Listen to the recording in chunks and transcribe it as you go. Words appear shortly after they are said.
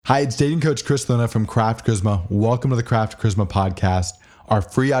Hi, it's dating coach Chris Luna from Craft Charisma. Welcome to the Craft Charisma podcast, our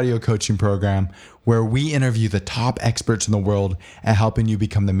free audio coaching program where we interview the top experts in the world at helping you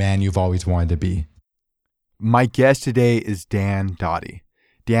become the man you've always wanted to be. My guest today is Dan Doughty.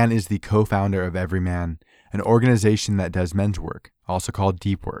 Dan is the co-founder of Everyman, an organization that does men's work, also called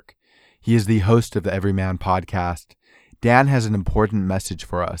Deep Work. He is the host of the Everyman podcast. Dan has an important message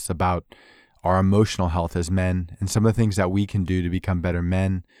for us about our emotional health as men and some of the things that we can do to become better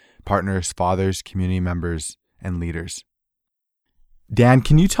men, partners, fathers, community members, and leaders. Dan,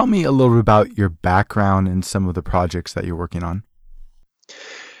 can you tell me a little bit about your background and some of the projects that you're working on?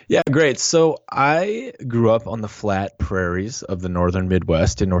 Yeah, great. So I grew up on the flat prairies of the northern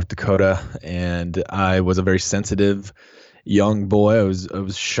Midwest in North Dakota, and I was a very sensitive young boy. I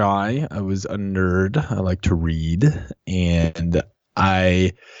was shy. I was a nerd. I like to read, and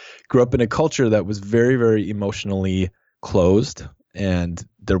I grew up in a culture that was very, very emotionally closed, and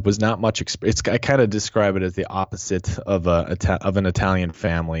there was not much experience. I kind of describe it as the opposite of an Italian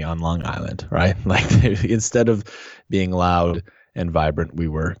family on Long Island, right? Like instead of being loud and vibrant, we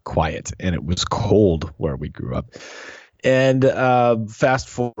were quiet, and it was cold where we grew up. And fast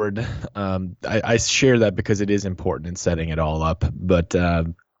forward, I share that because it is important in setting it all up. But I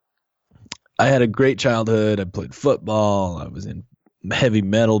had a great childhood. I played football. I was in heavy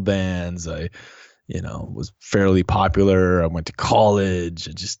metal bands. I was fairly popular. I went to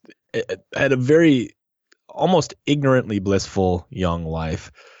college. I had a very almost ignorantly blissful young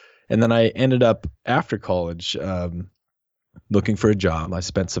life. And then I ended up after college looking for a job. I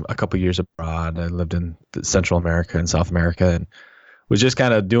spent a couple years abroad. I lived in Central America and South America and was just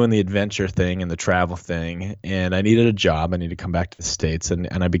kind of doing the adventure thing and the travel thing. And I needed a job. I needed to come back to the States. And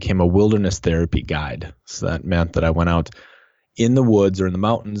I became a wilderness therapy guide. So that meant that I went out in the woods or in the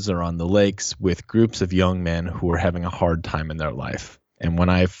mountains or on the lakes with groups of young men who were having a hard time in their life. And when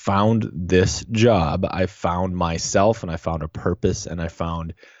I found this job, I found myself and I found a purpose and I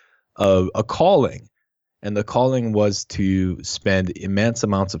found a calling. And the calling was to spend immense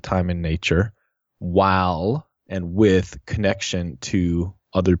amounts of time in nature while and with connection to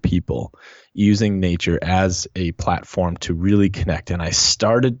other people, using nature as a platform to really connect. And I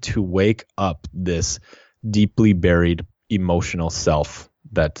started to wake up this deeply buried emotional self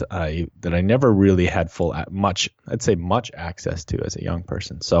that I never really had much access to as a young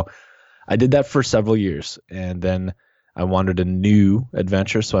person. So I did that for several years, and then I wanted a new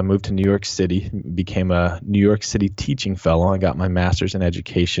adventure. So I moved to New York City, became a New York City teaching fellow. I got my master's in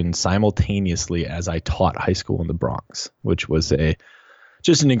education simultaneously as I taught high school in the Bronx, which was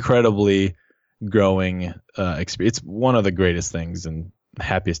just an incredibly growing experience. It's one of the greatest things and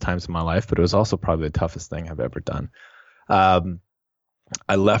happiest times of my life, but it was also probably the toughest thing I've ever done.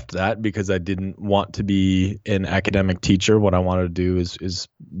 I left that because I didn't want to be an academic teacher. What I wanted to do is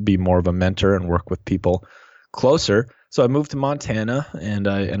be more of a mentor and work with people closer. So I moved to Montana and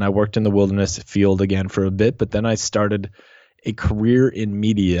I worked in the wilderness field again for a bit, but then I started a career in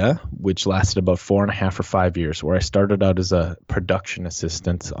media, which lasted about 4.5 or 5 years, where I started out as a production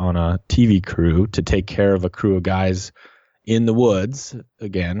assistant on a TV crew to take care of a crew of guys in the woods.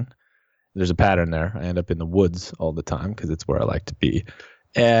 Again, there's a pattern there. I end up in the woods all the time because it's where I like to be.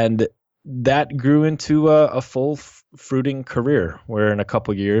 And that grew into a full fruiting career where in a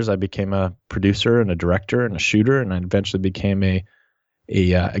couple of years I became a producer and a director and a shooter, and I eventually became a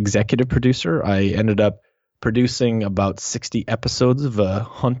executive producer. I ended up producing about 60 episodes of a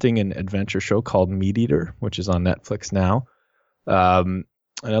hunting and adventure show called Meat Eater, which is on Netflix now. And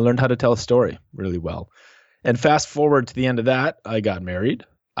I learned how to tell a story really well. And fast forward to the end of that, I got married.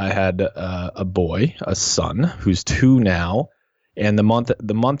 I had a boy, a son, who's 2 now. And the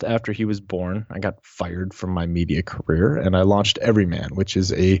month after he was born, I got fired from my media career, and I launched Everyman, which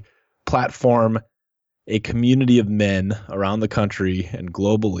is a platform, a community of men around the country and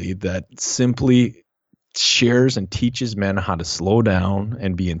globally that simply shares and teaches men how to slow down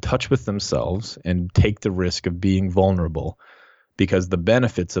and be in touch with themselves and take the risk of being vulnerable, because the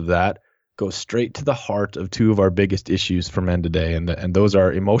benefits of that go straight to the heart of 2 of our biggest issues for men today, and those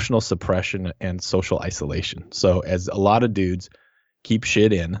are emotional suppression and social isolation. So as a lot of dudes keep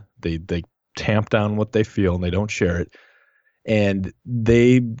shit in, they tamp down what they feel and they don't share it, and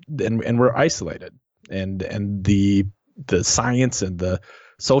we're isolated, and the science and the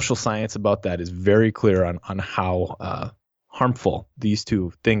social science about that is very clear on how harmful these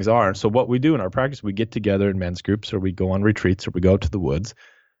 2 things are. And so what we do in our practice, we get together in men's groups, or we go on retreats, or we go to the woods,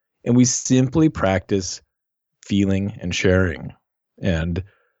 and we simply practice feeling and sharing. And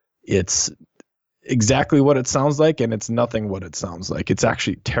it's exactly what it sounds like, and it's nothing what it sounds like. It's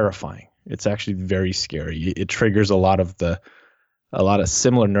actually terrifying. It's actually very scary. It triggers a lot of the a lot of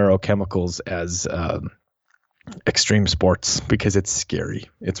similar neurochemicals as extreme sports, because it's scary.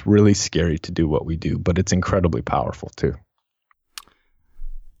 It's really scary to do what we do, but it's incredibly powerful too.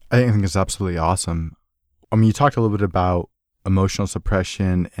 I think it's absolutely awesome. I mean, you talked a little bit about emotional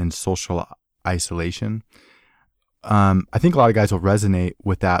suppression and social isolation. I think a lot of guys will resonate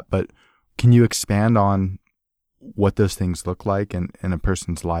with that, but can you expand on what those things look like in a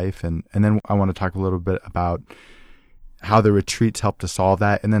person's life? And then I want to talk a little bit about how the retreats help to solve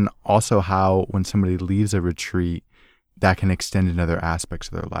that. And then also how, when somebody leaves a retreat, that can extend into other aspects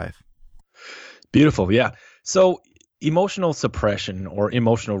of their life. Beautiful. Yeah. So emotional suppression or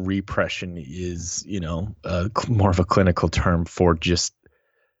emotional repression is, more of a clinical term for just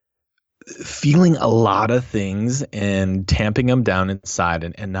feeling a lot of things and tamping them down inside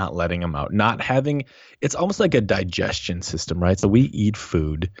and not letting them out. It's almost like a digestion system, right? So we eat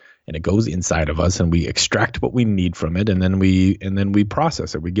food and it goes inside of us and we extract what we need from it, and then we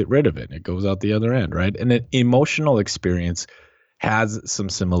process it. We get rid of it and it goes out the other end, right? And an emotional experience has some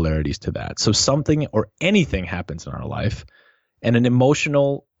similarities to that. So something or anything happens in our life and an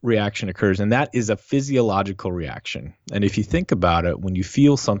emotional reaction occurs, and that is a physiological reaction. And if you think about it, when you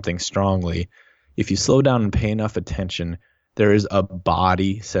feel something strongly, if you slow down and pay enough attention, there is a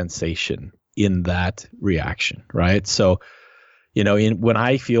body sensation in that reaction, right? So, when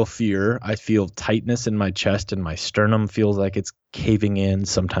I feel fear, I feel tightness in my chest and my sternum feels like it's caving in.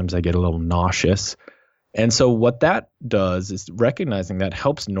 Sometimes I get a little nauseous. And so what that does is recognizing that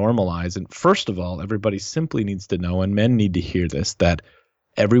helps normalize. And first of all, everybody simply needs to know, and men need to hear this, that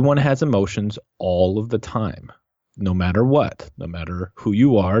everyone has emotions all of the time, no matter what, no matter who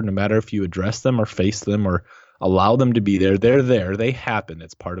you are, no matter if you address them or face them or allow them to be there. They're there. They happen.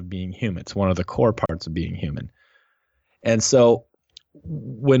 It's part of being human. It's one of the core parts of being human. And so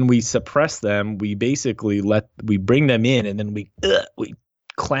when we suppress them, we basically we bring them in, and then we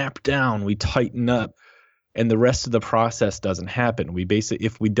clamp down, we tighten up, and the rest of the process doesn't happen.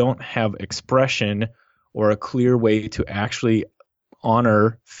 If we don't have expression or a clear way to actually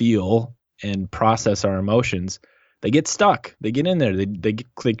honor, feel, and process our emotions, they get stuck. They get in there.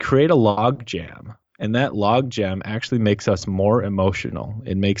 They create a log jam, and that log jam actually makes us more emotional.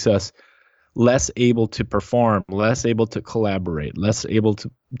 It makes us less able to perform, less able to collaborate, less able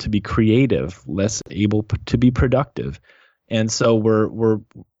to be creative, less able to be productive. And so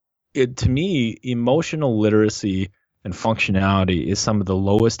to me, emotional literacy and functionality is some of the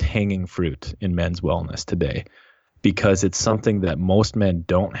lowest hanging fruit in men's wellness today, because it's something that most men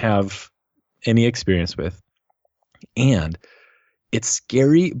don't have any experience with. And it's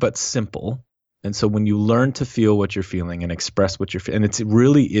scary but simple. And so when you learn to feel what you're feeling and express what you're feeling, and it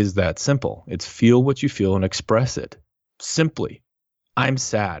really is that simple. It's feel what you feel and express it simply. I'm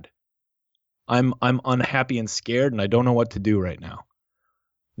sad. I'm unhappy and scared, and I don't know what to do right now.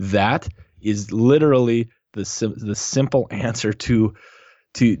 That is literally the simple answer to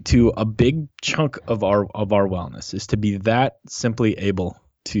a big chunk of our wellness, is to be that simply able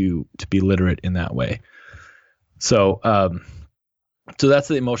to be literate in that way. So that's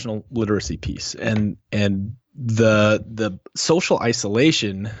the emotional literacy piece, and the social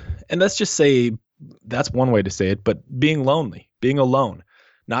isolation, and let's just say that's one way to say it, but being lonely, being alone,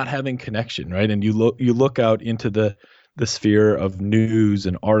 not having connection, right? And you look out into the sphere of news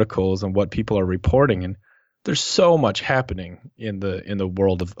and articles and what people are reporting, and there's so much happening in the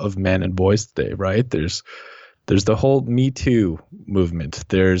world of men and boys today, right? There's the whole Me Too movement.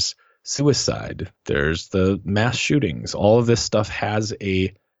 There's suicide. There's the mass shootings. All of this stuff has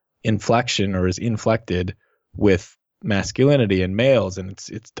a inflection or is inflected with masculinity and males, and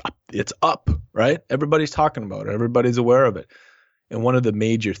it's up, right? Everybody's talking about it. Everybody's aware of it. And one of the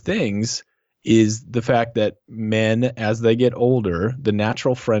major things is the fact that men, as they get older, the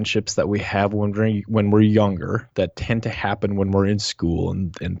natural friendships that we have when we're younger, that tend to happen when we're in school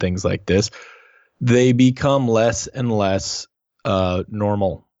and things like this, they become less and less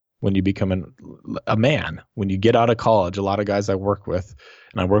normal when you become a man. When you get out of college, a lot of guys I work with,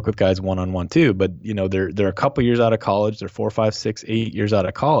 and I work with guys one-on-one too, but they're a couple years out of college, they're 4, 5, 6, 8 years out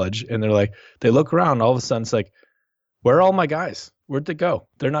of college, and they're like, they look around, all of a sudden it's like, where are all my guys? Where'd they go?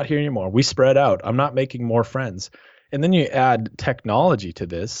 They're not here anymore. We spread out. I'm not making more friends. And then you add technology to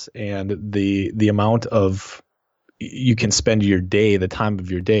this, and the amount of you can spend your day, the time of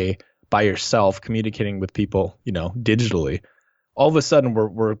your day by yourself communicating with people, digitally. All of a sudden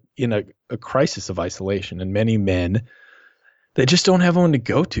we're in a crisis of isolation, and many men, they just don't have anyone to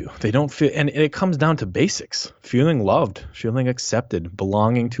go to. They don't feel, and it comes down to basics: feeling loved, feeling accepted,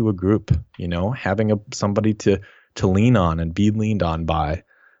 belonging to a group, having somebody to lean on and be leaned on by.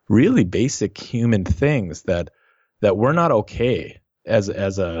 Really basic human things that we're not okay as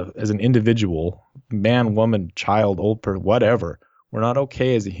an individual, man, woman, child, old person, whatever. We're not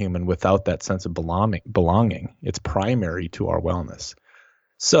okay as a human without that sense of belonging. It's primary to our wellness.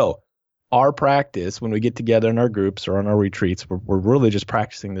 So our practice, when we get together in our groups or on our retreats, we're really just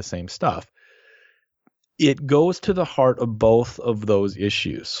practicing the same stuff. It goes to the heart of both of those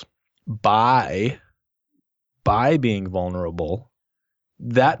issues by being vulnerable.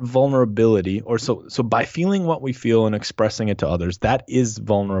 That vulnerability, or so by feeling what we feel and expressing it to others, that is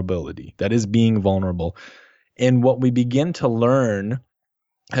vulnerability. That is being vulnerable. And what we begin to learn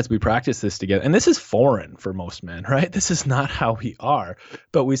as we practice this together, and this is foreign for most men, right? This is not how we are.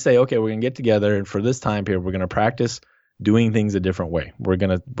 But we say, okay, we're going to get together, and for this time period, we're going to practice doing things a different way. We're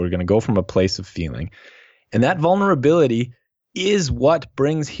going to go from a place of feeling. And that vulnerability is what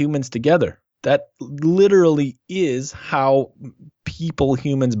brings humans together. That literally is how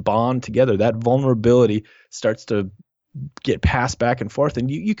humans bond together. That vulnerability starts to get passed back and forth.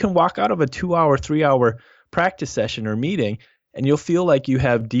 And you can walk out of a 2-hour, 3-hour practice session or meeting, and you'll feel like you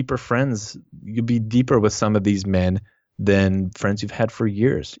have deeper friends. You'll be deeper with some of these men than friends you've had for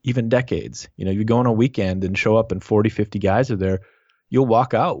years, even decades. You go on a weekend and show up and 40, 50 guys are there. You'll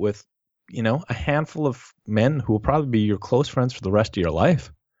walk out with, a handful of men who will probably be your close friends for the rest of your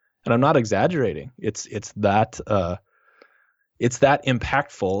life. And I'm not exaggerating. It's that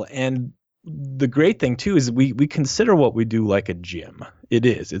impactful. And the great thing too is we consider what we do like a gym. It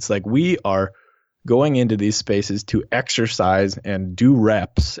is. It's like we are going into these spaces to exercise and do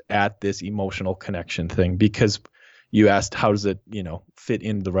reps at this emotional connection thing, because you asked how does it, fit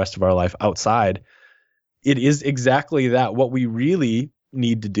in the rest of our life outside. It is exactly that. What we really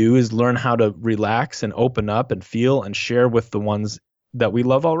need to do is learn how to relax and open up and feel and share with the ones that we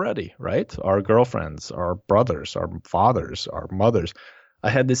love already, right? Our girlfriends, our brothers, our fathers, our mothers. I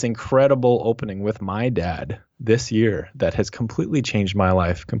had this incredible opening with my dad this year that has completely changed my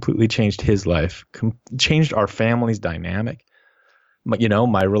life, completely changed his life, changed our family's dynamic.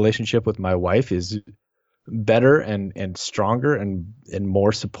 My relationship with my wife is better and stronger and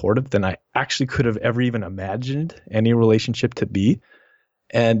more supportive than I actually could have ever even imagined any relationship to be.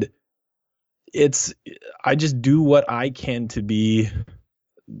 And I just do what I can to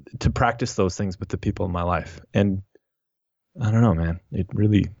practice those things with the people in my life. And I don't know, man, it's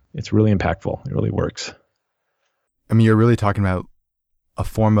really impactful. It really works. I mean, you're really talking about a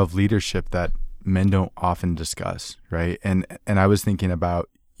form of leadership that men don't often discuss, right? And I was thinking about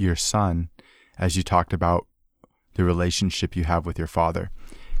your son as you talked about the relationship you have with your father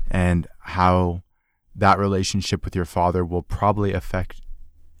and how that relationship with your father will probably affect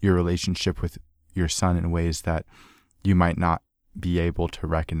your relationship with your son in ways that you might not be able to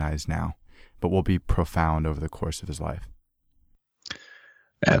recognize now, but will be profound over the course of his life.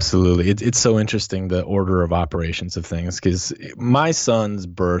 Absolutely. It's so interesting, the order of operations of things, because my son's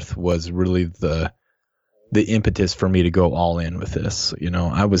birth was really the impetus for me to go all in with this.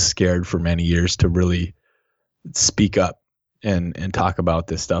 I was scared for many years to really speak up and talk about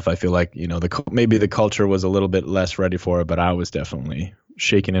this stuff. I feel like, maybe the culture was a little bit less ready for it, but I was definitely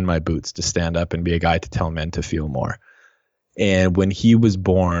shaking in my boots to stand up and be a guy to tell men to feel more. And when he was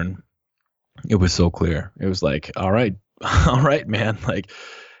born, it was so clear. It was like, all right, man. Like,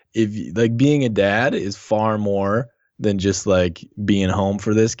 being a dad is far more than just like being home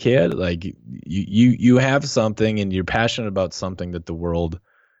for this kid. Like you have something and you're passionate about something that the world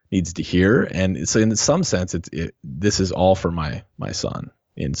needs to hear. And so in some sense, this is all for my son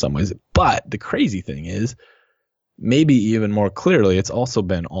in some ways. But the crazy thing is, maybe even more clearly, it's also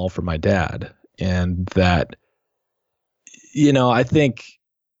been all for my dad. And that, I think,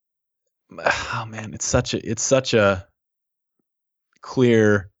 oh man, it's such a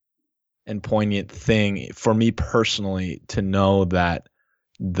clear and poignant thing for me personally to know that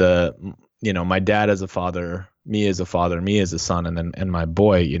my dad as a father, me as a son, and my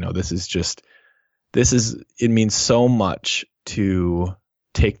boy, it means so much to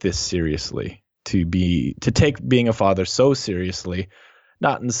take this seriously, to take being a father so seriously,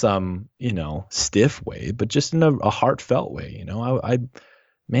 not in some, stiff way, but just in a heartfelt way.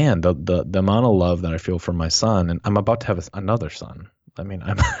 Man, the amount of love that I feel for my son, and I'm about to have another son. I mean,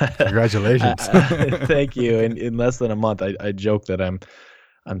 Congratulations. Thank you. In less than a month, I joke that I'm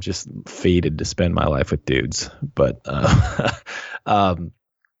just fated to spend my life with dudes, but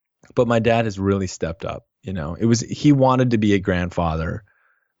my dad has really stepped up. He wanted to be a grandfather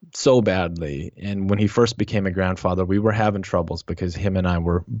so badly, and when he first became a grandfather, we were having troubles because him and I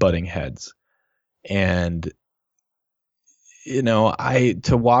were butting heads, and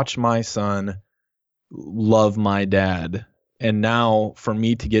to watch my son love my dad. And now for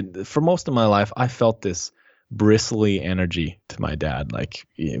me for most of my life, I felt this bristly energy to my dad. Like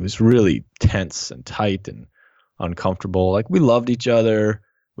it was really tense and tight and uncomfortable. Like we loved each other,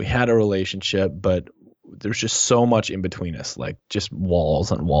 we had a relationship, but there's just so much in between us, like just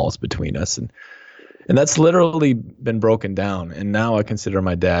walls and walls between us. And that's literally been broken down. And now I consider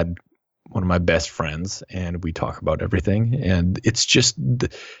my dad one of my best friends, and we talk about everything. And it's just,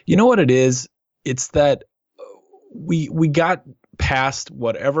 you know what it is? It's that we got past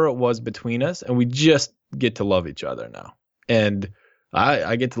whatever it was between us, and we just get to love each other now. And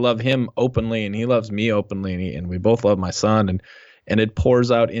I get to love him openly, and he loves me openly, and we both love my son, and it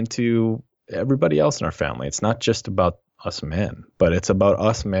pours out into everybody else in our family. It's not just about us men, but it's about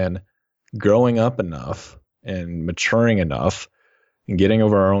us men growing up enough and maturing enough and getting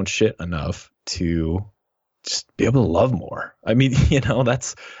over our own shit enough to just be able to love more. I mean, I don't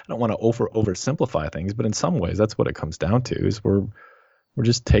want to oversimplify things, but in some ways that's what it comes down to, is we're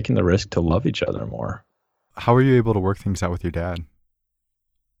just taking the risk to love each other more. How were you able to work things out with your dad?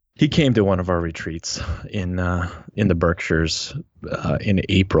 He came to one of our retreats in the Berkshires in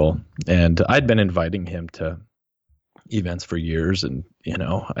April, and I'd been inviting him to events for years. And,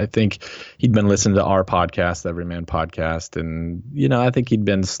 I think he'd been listening to our podcast, the Everyman podcast. And, I think he'd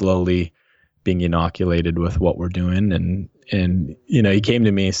been slowly being inoculated with what we're doing. And he came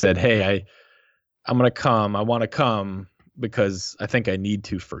to me and said, "Hey, I'm going to come. I want to come because I think I need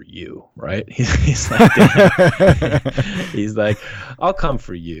to for you." Right. He's like, he's like, "I'll come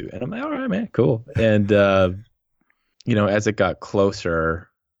for you." And I'm like, "All right, man, cool." And, as it got closer,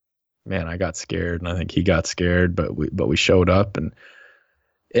 man, I got scared, and I think he got scared, but we showed up,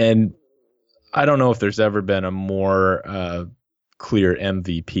 and I don't know if there's ever been a more clear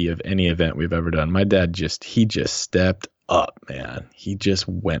MVP of any event we've ever done. My dad he just stepped up, man. He just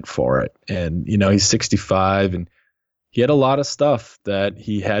went for it. And, he's 65, and he had a lot of stuff that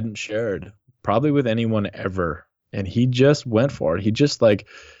he hadn't shared probably with anyone ever. And he just went for it. He just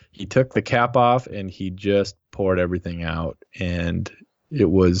he took the cap off and he just poured everything out. And it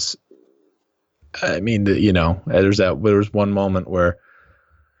was, there was one moment where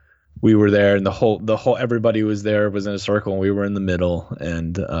we were there, and the whole everybody was was in a circle, and we were in the middle.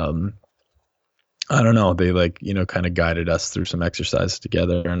 And I don't know, they kind of guided us through some exercises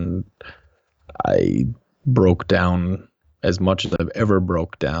together, and I broke down as much as I've ever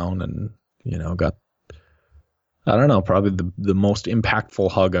broke down, and got, I don't know, probably the most impactful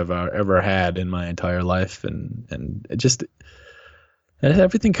hug I've ever had in my entire life, and it just,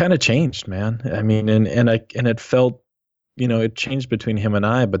 everything kind of changed, man. I mean, and it felt, it changed between him and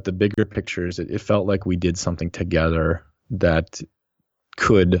I, but the bigger picture is it felt like we did something together that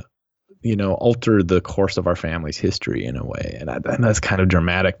could, alter the course of our family's history in a way. And that's kind of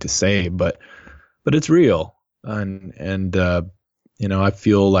dramatic to say, but it's real. And I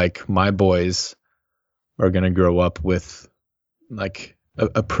feel like my boys are going to grow up with like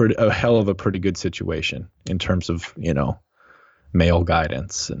a hell of a pretty good situation in terms of, male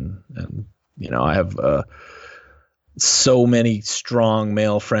guidance. And I have so many strong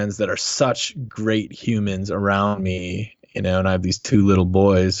male friends that are such great humans around me, and I have these two little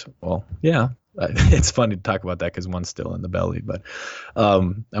boys. Well, yeah, it's funny to talk about that because one's still in the belly, but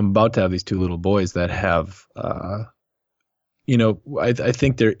I'm about to have these two little boys that have, I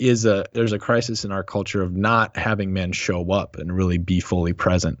think there's a crisis in our culture of not having men show up and really be fully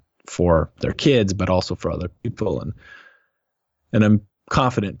present for their kids, but also for other people. And I'm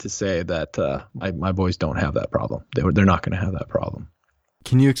confident to say that my boys don't have that problem. They're not going to have that problem.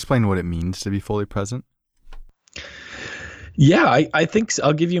 Can you explain what it means to be fully present? Yeah, I think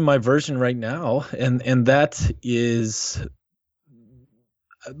I'll give you my version right now, and that is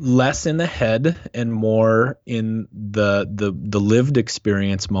less in the head and more in the lived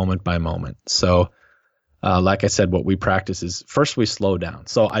experience moment by moment. So, like I said, what we practice is first we slow down.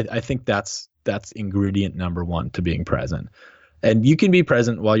 So I think that's ingredient number one to being present. And you can be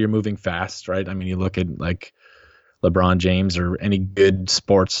present while you're moving fast, right? I mean, you look at like LeBron James or any good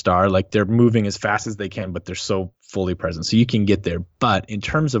sports star, like they're moving as fast as they can, but they're so fully present. So you can get there. But in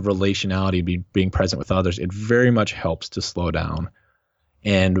terms of relationality, being present with others, it very much helps to slow down.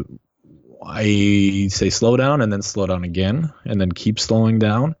 And I say slow down and then slow down again and then keep slowing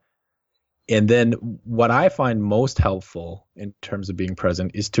down. And then what I find most helpful in terms of being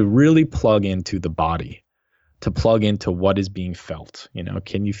present is to really plug into the body, to plug into what is being felt.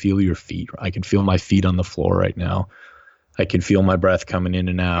 Can you feel your feet? I can feel my feet on the floor right now. I can feel my breath coming in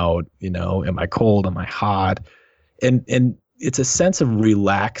and out. Am I cold? Am I hot? And it's a sense of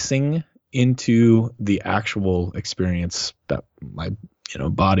relaxing into the actual experience that my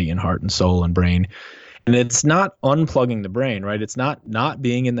body and heart and soul and brain. And it's not unplugging the brain, right? It's not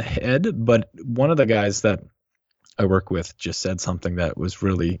being in the head. But one of the guys that I work with just said something that was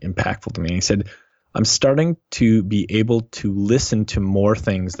really impactful to me. He said, I'm starting to be able to listen to more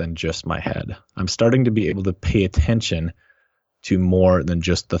things than just my head. I'm starting to be able to pay attention to more than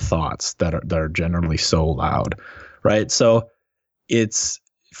just the thoughts that are generally so loud, right? So it's,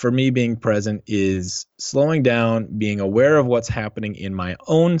 for me, being present is slowing down, being aware of what's happening in my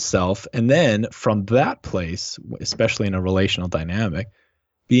own self, and then from that place, especially in a relational dynamic,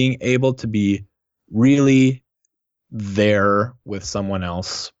 being able to be really there with someone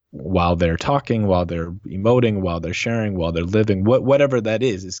else while they're talking, while they're emoting, while they're sharing, while they're living, whatever that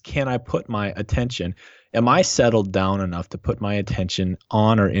is can I put my attention, am I settled down enough to put my attention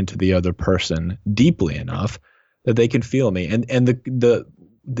on or into the other person deeply enough that they can feel me? And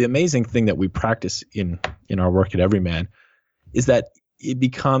the amazing thing that we practice in our work at Everyman is that it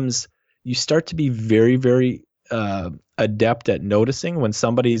becomes, you start to be very, very adept at noticing when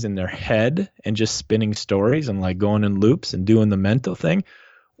somebody's in their head and just spinning stories and like going in loops and doing the mental thing,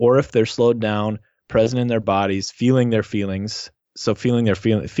 or if they're slowed down, present in their bodies, feeling their feelings. So feeling your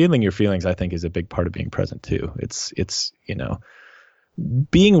feelings, I think, is a big part of being present too. It's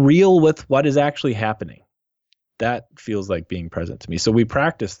being real with what is actually happening. That feels like being present to me. So we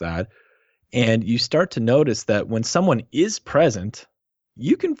practice that, and you start to notice that when someone is present,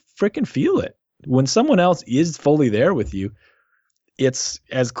 you can freaking feel it. When someone else is fully there with you, it's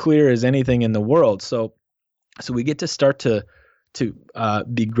as clear as anything in the world. So we get to start to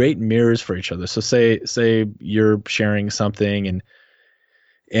be great mirrors for each other. So say you're sharing something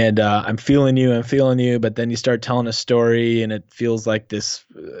and I'm feeling you, but then you start telling a story and it feels like this.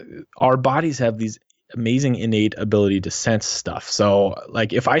 Our bodies have these amazing innate ability to sense stuff. So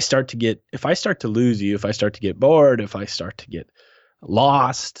like if I start to lose you, if I start to get bored, if I start to get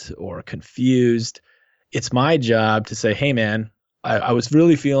lost or confused, it's my job to say, hey man, I was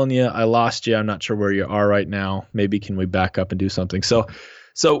really feeling you. I lost you. I'm not sure where you are right now. Maybe can we back up and do something? So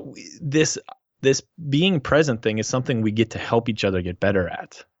this being present thing is something we get to help each other get better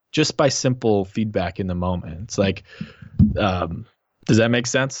at just by simple feedback in the moment. It's like, does that make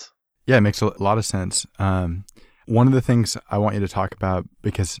sense? Yeah, it makes a lot of sense. One of the things I want you to talk about,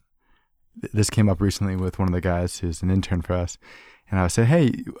 because this came up recently with one of the guys who's an intern for us, and I said,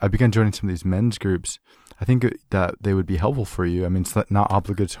 hey, I began joining some of these men's groups. I think that they would be helpful for you. I mean, it's not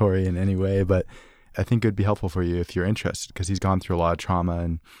obligatory in any way, but I think it would be helpful for you if you're interested, because he's gone through a lot of trauma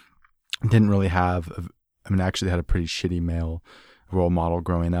and didn't really have, actually had a pretty shitty male role model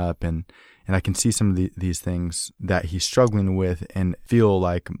growing up. And I can see some of these things that he's struggling with and feel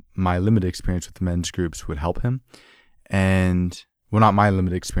like my limited experience with the men's groups would help him. And well, not my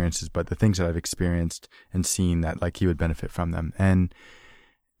limited experiences, but the things that I've experienced and seen that like he would benefit from them. And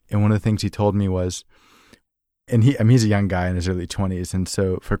one of the things he told me was, and he's a young guy in his early 20s. And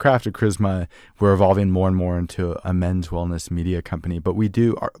so for Crafted Charisma, we're evolving more and more into a men's wellness media company, but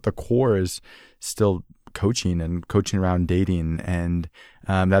the core is still coaching around dating. And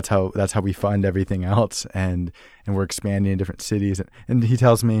that's how we fund everything else. And we're expanding in different cities. And he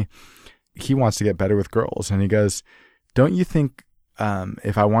tells me he wants to get better with girls. And he goes, don't you think,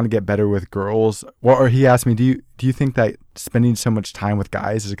 if I want to get better with girls, or he asked me, do you think that spending so much time with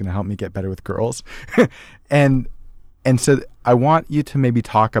guys is going to help me get better with girls? and so I want you to maybe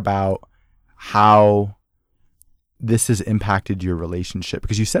talk about how this has impacted your relationship,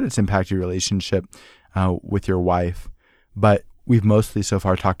 because you said it's impacted your relationship with your wife, but we've mostly so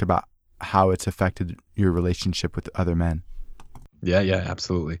far talked about how it's affected your relationship with other men. Yeah,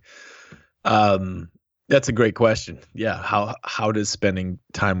 absolutely. That's a great question. Yeah. How does spending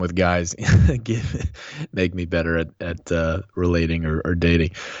time with guys make me better at relating or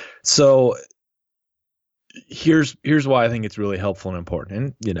dating? So here's why I think it's really helpful and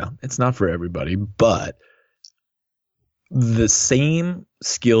important. And, it's not for everybody, but the same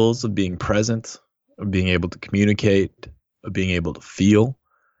skills of being present, of being able to communicate, of being able to feel,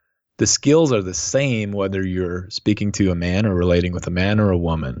 the skills are the same whether you're speaking to a man or relating with a man or a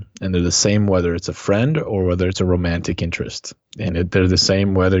woman. And they're the same whether it's a friend or whether it's a romantic interest. And they're the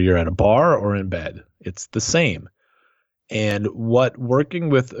same whether you're at a bar or in bed. It's the same. And what working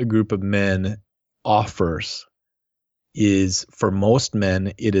with a group of men offers is, for most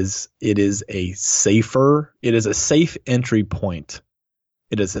men, it is a safe entry point.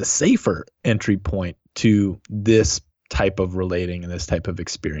 It is a safer entry point to this type of relating and this type of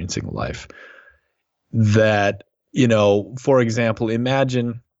experiencing life. That, for example,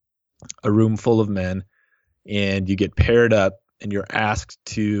 imagine a room full of men and you get paired up and you're asked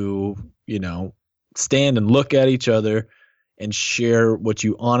to, stand and look at each other and share what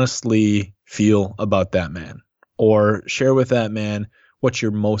you honestly feel about that man, or share with that man what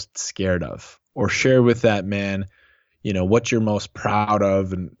you're most scared of, or share with that man what you're most proud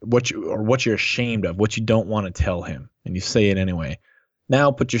of and what you're ashamed of, what you don't want to tell him, and you say it anyway.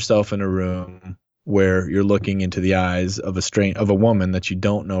 Now put yourself in a room where you're looking into the eyes of a woman that you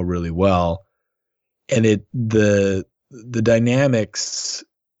don't know really well, and the dynamics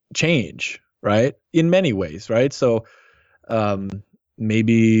change, right? In many ways, right? So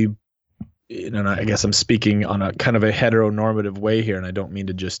maybe, and I guess I'm speaking on a kind of a heteronormative way here, and I don't mean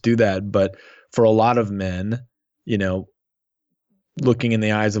to just do that, but for a lot of men, looking in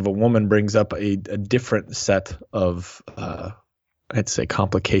the eyes of a woman brings up a different set of, I'd say,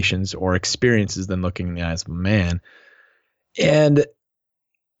 complications or experiences than looking in the eyes of a man. And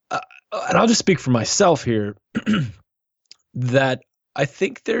I'll just speak for myself here that I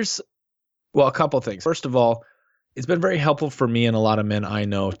think there's, a couple of things. First of all, it's been very helpful for me and a lot of men I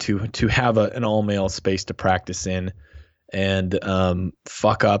know to have an all-male space to practice in and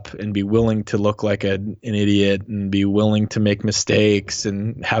fuck up and be willing to look like an idiot and be willing to make mistakes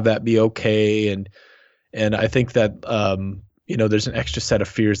and have that be okay. And I think that there's an extra set of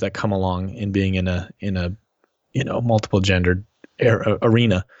fears that come along in being in a multiple gendered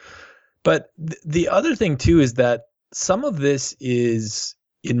arena. But the other thing too is that some of this is,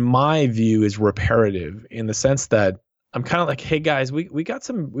 in my view, is reparative in the sense that I'm kind of like, hey guys, we got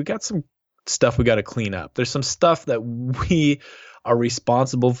some stuff we got to clean up. There's some stuff that we are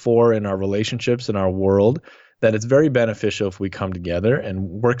responsible for in our relationships, in our world, that it's very beneficial if we come together and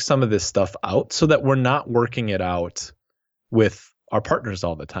work some of this stuff out so that we're not working it out with our partners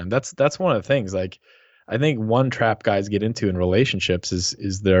all the time. That's one of the things. Like, I think one trap guys get into in relationships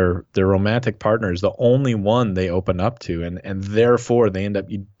is their romantic partner is the only one they open up to, and therefore they end up,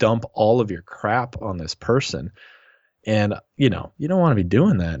 you dump all of your crap on this person. And you don't want to be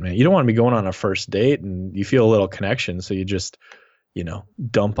doing that, man. You don't want to be going on a first date and you feel a little connection, so you just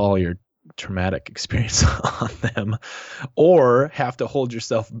dump all your traumatic experience on them, or have to hold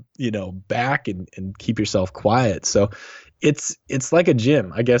yourself back and keep yourself quiet. So it's like a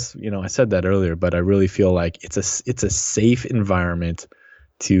gym, I guess. I said that earlier, but I really feel like it's a safe environment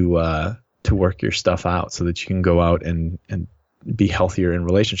to work your stuff out so that you can go out and be healthier in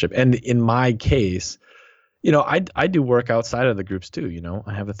relationship. And in my case, I do work outside of the groups too.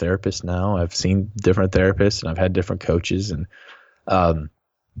 I have a therapist now. I've seen different therapists and I've had different coaches, and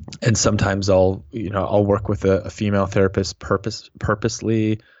sometimes I'll work with a female therapist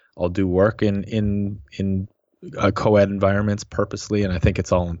purposely. I'll do work in co-ed environments purposely, and I think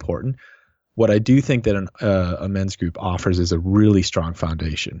it's all important. What I do think that a men's group offers is a really strong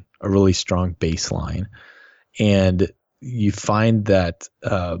foundation, a really strong baseline, and you find that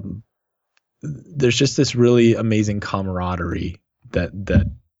there's just this really amazing camaraderie that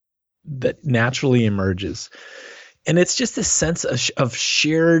naturally emerges. And it's just this sense of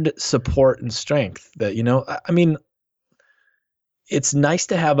shared support and strength that, it's nice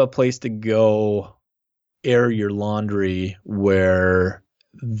to have a place to go air your laundry where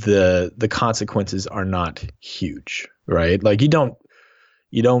the consequences are not huge, right? Like you don't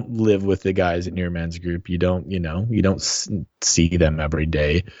live with the guys in your men's group. You don't see them every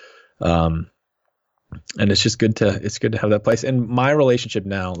day. And it's just good to have that place. And my relationship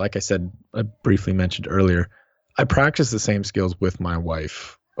now, like I said, I briefly mentioned earlier, I practice the same skills with my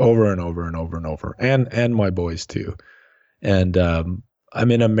wife over and over and over and over, and my boys too. And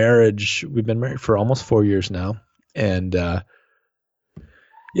I'm in a marriage. We've been married for almost 4 years now, and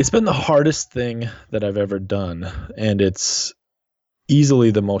it's been the hardest thing that I've ever done, and it's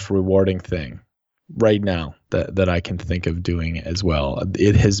easily the most rewarding thing right now that I can think of doing as well.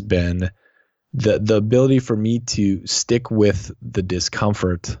 It has been the ability for me to stick with the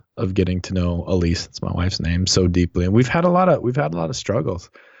discomfort of getting to know Elise, that's my wife's name, so deeply. And we've had a lot of struggles.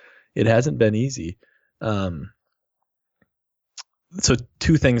 It hasn't been easy. So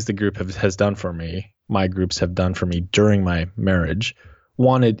two things the group has done for me, my groups have done for me during my marriage.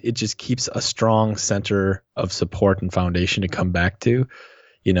 One, it just keeps a strong center of support and foundation to come back to.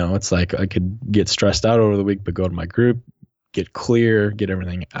 It's like I could get stressed out over the week, but go to my group, get clear, get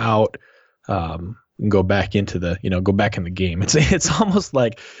everything out, and go back into go back in the game. It's almost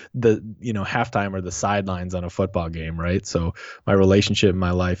like the, halftime or the sidelines on a football game, right? So my relationship in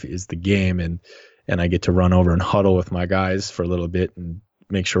my life is the game, and I get to run over and huddle with my guys for a little bit and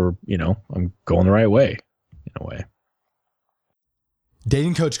make sure, I'm going the right way in a way.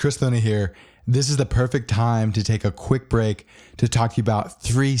 Dating coach Chris Thona here. This is the perfect time to take a quick break to talk to you about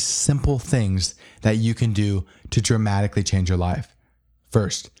 3 simple things that you can do to dramatically change your life.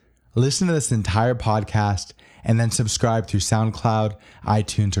 First, listen to this entire podcast and then subscribe through SoundCloud,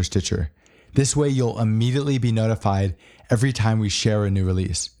 iTunes, or Stitcher. This way you'll immediately be notified every time we share a new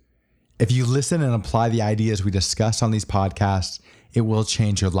release. If you listen and apply the ideas we discuss on these podcasts, it will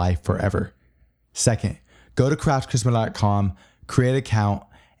change your life forever. Second, go to craftcharisma.com, create an account,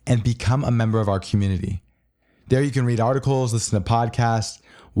 and become a member of our community. There you can read articles, listen to podcasts,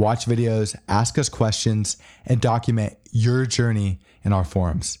 watch videos, ask us questions, and document your journey in our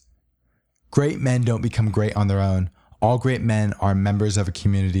forums. Great men don't become great on their own. All great men are members of a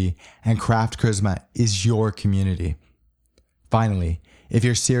community, and Craft Charisma is your community. Finally, if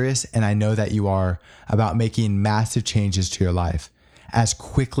you're serious, and I know that you are, about making massive changes to your life as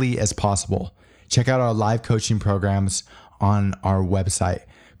quickly as possible, check out our live coaching programs on our website.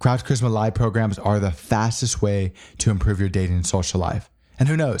 Craft Charisma live programs are the fastest way to improve your dating and social life. And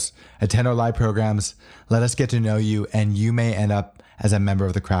who knows, attend our live programs, let us get to know you, and you may end up as a member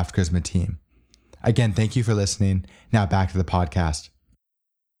of the Craft Charisma team. Again, thank you for listening. Now back to the podcast.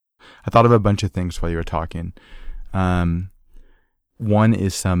 I thought of a bunch of things while you were talking. One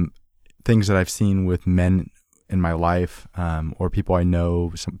is some things that I've seen with men in my life, or people I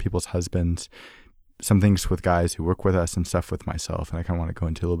know, some people's husbands, some things with guys who work with us, and stuff with myself. And I kind of want to go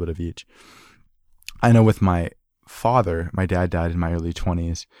into a little bit of each. I know with my father, my dad died in my early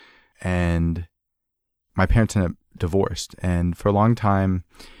 20s, and my parents ended up divorced. And for a long time,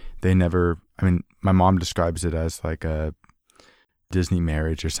 they never, my mom describes it as like a Disney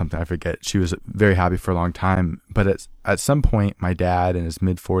marriage or something. I forget. She was very happy for a long time. But at some point, my dad in his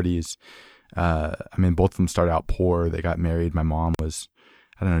mid 40s, both of them started out poor. They got married. My mom was,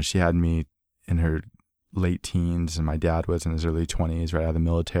 she had me in her late teens, and my dad was in his early 20s, right out of the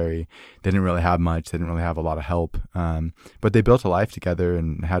military. They didn't really have much. They didn't really have a lot of help. But they built a life together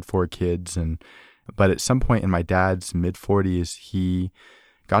and had 4 kids. But at some point in my dad's mid 40s, he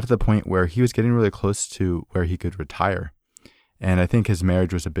got to the point where he was getting really close to where he could retire. And I think his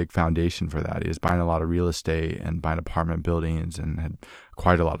marriage was a big foundation for that. He was buying a lot of real estate and buying apartment buildings and had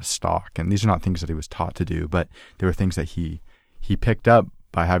acquired a lot of stock. And these are not things that he was taught to do, but they were things that he picked up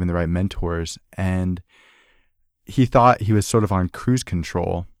by having the right mentors. And he thought he was sort of on cruise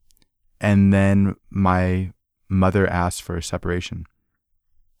control. And then my mother asked for a separation.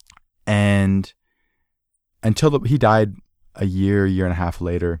 And until he died a year and a half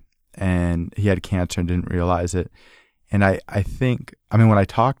later, and he had cancer and didn't realize it. And I think, when I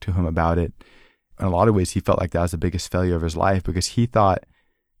talked to him about it, in a lot of ways, he felt like that was the biggest failure of his life, because he thought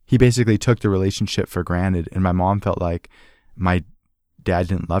he basically took the relationship for granted. And my mom felt like my dad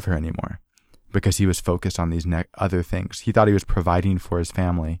didn't love her anymore because he was focused on these other things. He thought he was providing for his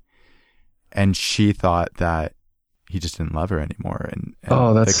family, and she thought that he just didn't love her anymore. And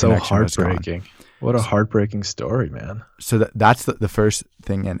oh, that's so heartbreaking. What a heartbreaking story, man. So that's the first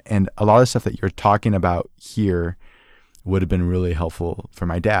thing. And a lot of stuff that you're talking about here would have been really helpful for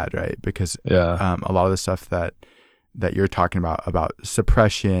my dad, right? Because a lot of the stuff that you're talking about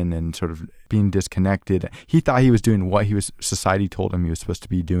suppression and sort of being disconnected, he thought he was doing what society told him he was supposed to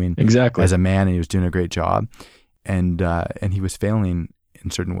be doing exactly as a man, and he was doing a great job, and he was failing in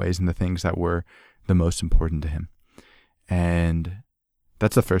certain ways in the things that were the most important to him. And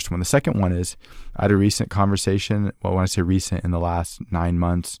that's the first one. The second one is I had a recent conversation. Well, when I say recent, in the last 9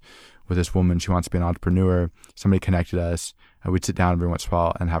 months, with this woman. She wants to be an entrepreneur. Somebody connected us. We'd sit down every once in a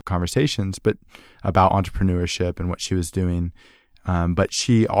while and have conversations, but about entrepreneurship and what she was doing. But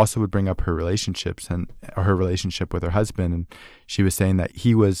she also would bring up her relationships and her relationship with her husband. And she was saying that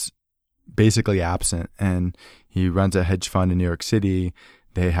he was basically absent, and he runs a hedge fund in New York City.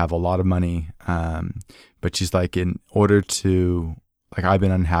 They have a lot of money. But she's like, in order to, I've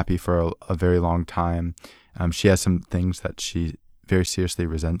been unhappy for a very long time. She has some things that she very seriously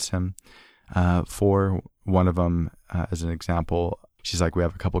resents him for. One of them, as an example, she's like, we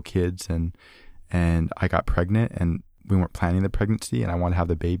have a couple kids, and I got pregnant, and we weren't planning the pregnancy, and I want to have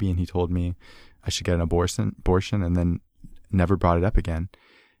the baby, and he told me I should get an abortion, and then never brought it up again.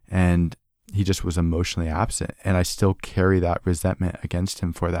 And he just was emotionally absent, and I still carry that resentment against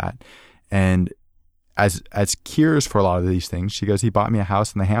him for that. And as cures for a lot of these things, she goes, he bought me a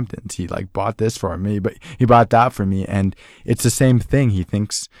house in the Hamptons. He bought this for me, but he bought that for me. And it's the same thing. He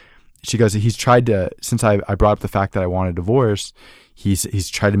thinks, she goes, he's tried to, since I brought up the fact that I want a divorce, he's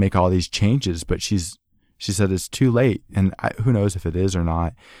tried to make all these changes, but she said it's too late. And who knows if it is or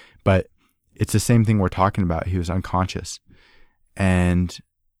not, but it's the same thing we're talking about. He was unconscious, and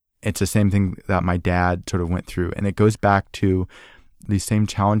it's the same thing that my dad sort of went through. And it goes back to these same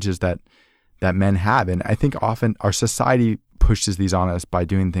challenges that men have. And I think often our society pushes these on us by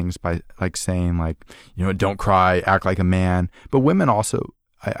doing things by saying don't cry, act like a man. But women also,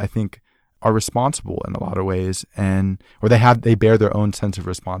 I think, are responsible in a lot of ways, or they bear their own sense of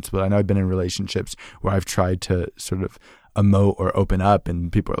responsibility. I know I've been in relationships where I've tried to sort of emote or open up,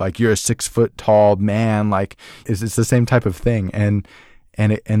 and people are like, you're a 6 foot tall man. Like it's the same type of thing. And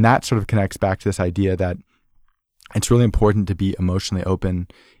that sort of connects back to this idea that it's really important to be emotionally open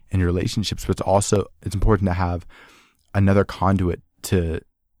in your relationships, but it's important to have another conduit to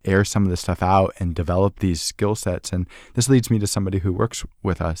air some of this stuff out and develop these skill sets. And this leads me to somebody who works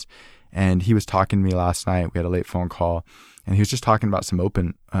with us. And he was talking to me last night. We had a late phone call, and he was just talking about some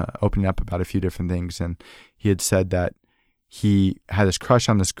opening up about a few different things. And he had said that he had this crush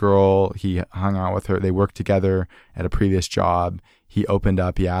on this girl. He hung out with her. They worked together at a previous job. He opened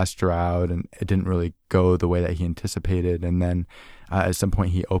up, he asked her out, and it didn't really go the way that he anticipated. And then at some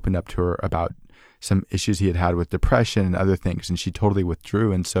point he opened up to her about some issues he had with depression and other things, and she totally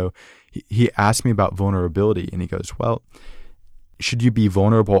withdrew. And so he asked me about vulnerability, and he goes, well, should you be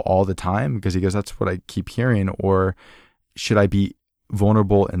vulnerable all the time? Because he goes, that's what I keep hearing. Or should I be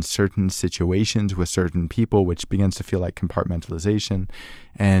vulnerable in certain situations with certain people, which begins to feel like compartmentalization?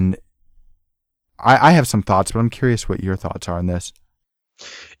 And I have some thoughts, but I'm curious what your thoughts are on this.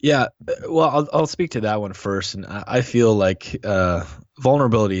 Yeah, well, I'll speak to that one first. And I feel like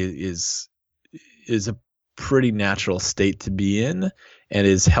vulnerability is a pretty natural state to be in, and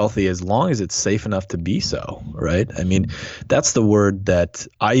is healthy as long as it's safe enough to be so, right? I mean, that's the word that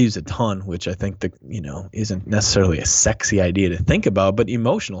I use a ton, which I think that, isn't necessarily a sexy idea to think about, but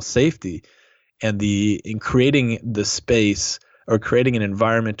emotional safety and in creating the space or creating an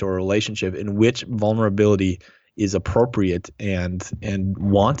environment or a relationship in which vulnerability is appropriate and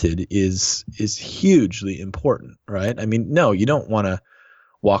wanted is hugely important, right? I mean, no, you don't want to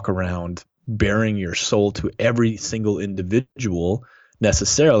walk around bearing your soul to every single individual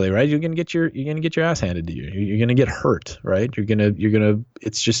necessarily, right? You're gonna get your ass handed to you. You're gonna get hurt, right? You're gonna.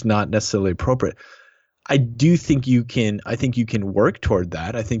 It's just not necessarily appropriate. I think you can work toward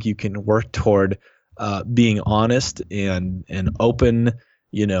that. I think you can work toward being honest and open.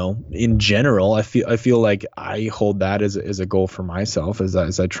 In general, I feel like I hold that as a goal for myself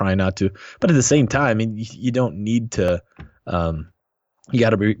as I try not to. But at the same time, I mean, you don't need to. You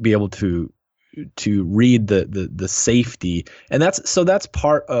got to be able to read the safety, and that's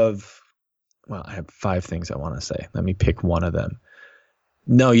part of. Well, I have 5 things I want to say. Let me pick one of them.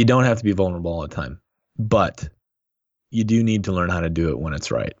 No, you don't have to be vulnerable all the time, but you do need to learn how to do it when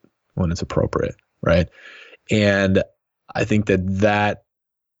it's right, when it's appropriate, right? And I think that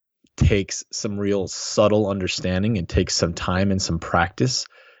takes some real subtle understanding. It takes some time and some practice.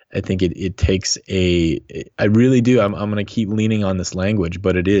 I think it takes I really do. I'm going to keep leaning on this language,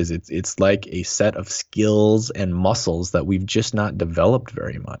 but it's like a set of skills and muscles that we've just not developed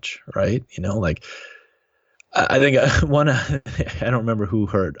very much, right? Like I think I don't remember who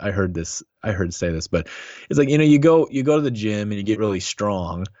I heard say this, but it's like, you go to the gym and you get really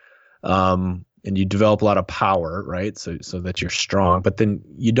strong, and you develop a lot of power, right? So that you're strong, but then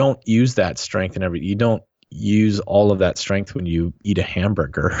you don't use that strength you don't use all of that strength when you eat a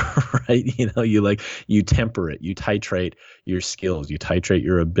hamburger, right? You temper it, you titrate your skills, you titrate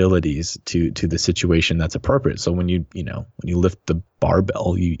your abilities to the situation that's appropriate. So when you lift the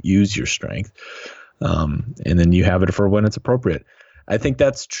barbell, you use your strength, and then you have it for when it's appropriate. I think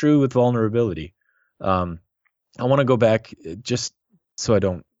that's true with vulnerability. I want to go back just so I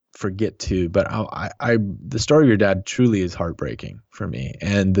don't forget to, but the story of your dad truly is heartbreaking for me,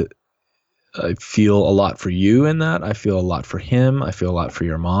 and I feel a lot for you in that. I feel a lot for him. I feel a lot for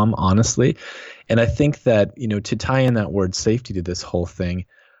your mom, honestly. And I think that, to tie in that word safety to this whole thing,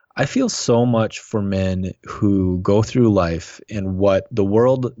 I feel so much for men who go through life and what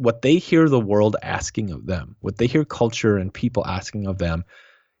they hear the world asking of them, what they hear culture and people asking of them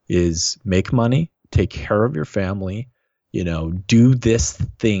is make money, take care of your family, do this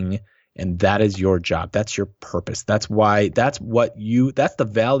thing. And that is your job. That's your purpose. That's the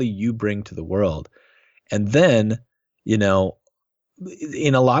value you bring to the world. And then, in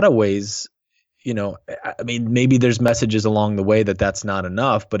a lot of ways, I mean, maybe there's messages along the way that that's not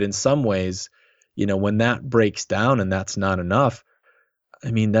enough, but in some ways, when that breaks down and that's not enough,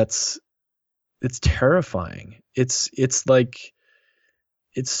 I mean, it's terrifying. It's like,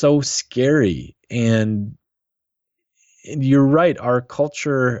 it's so scary. And you're right. Our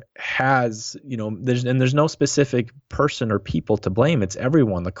culture has, there's no specific person or people to blame. It's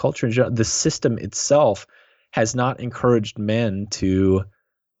everyone. The culture, the system itself has not encouraged men to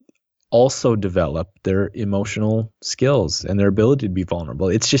also develop their emotional skills and their ability to be vulnerable.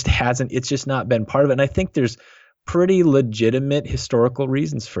 It's just not been part of it. And I think there's pretty legitimate historical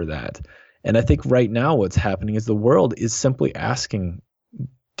reasons for that. And I think right now what's happening is the world is simply asking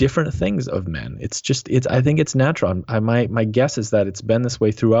different things of men. I think it's natural. My guess is that it's been this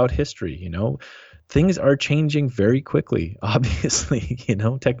way throughout history. things are changing very quickly. Obviously,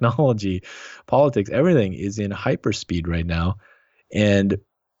 technology, politics, everything is in hyperspeed right now. And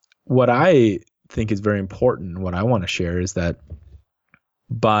what I think is very important, what I want to share is that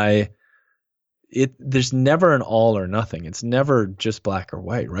there's never an all or nothing. It's never just black or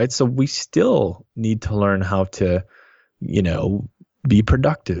white, right? So we still need to learn how to, be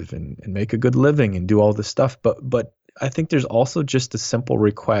productive and make a good living and do all this stuff. But I think there's also just a simple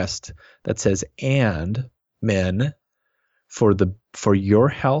request that says, and men, for your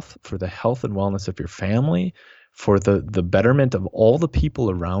health, for the health and wellness of your family, for the betterment of all the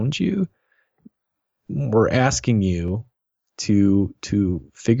people around you, we're asking you to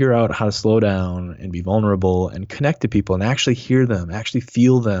figure out how to slow down and be vulnerable and connect to people and actually hear them, actually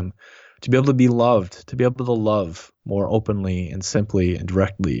feel them, to be able to be loved, to be able to love more openly and simply and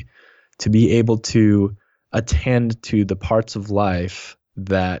directly, to be able to attend to the parts of life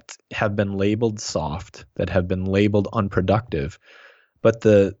that have been labeled soft, that have been labeled unproductive. But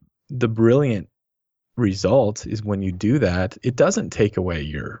the brilliant result is when you do that, it doesn't take away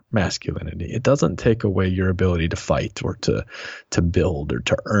your masculinity. It doesn't take away your ability to fight or to build or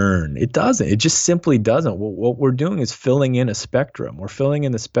to earn. It doesn't. It just simply doesn't. What we're doing is filling in a spectrum. We're filling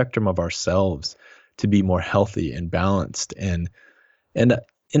in the spectrum of ourselves to be more healthy and balanced. And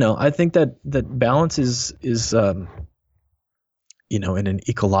I think that balance is in an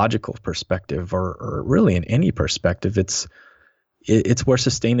ecological perspective or really in any perspective, it's where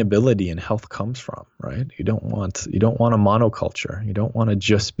sustainability and health comes from, right? You don't want a monoculture. You don't want to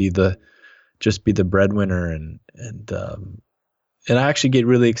just be the breadwinner and I actually get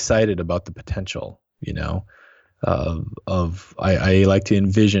really excited about the potential, I like to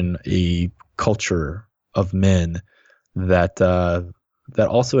envision a culture of men that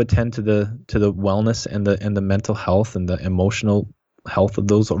also attend to the wellness and the mental health and the emotional health of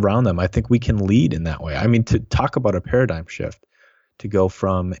those around them. I think we can lead in that way. I mean, to talk about a paradigm shift, to go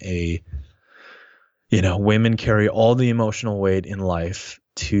from women carry all the emotional weight in life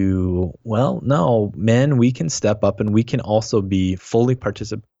to, well, no, men, we can step up and we can also be fully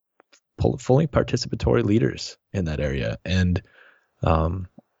participatory leaders in that area. And the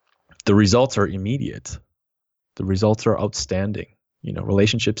results are immediate. The results are outstanding.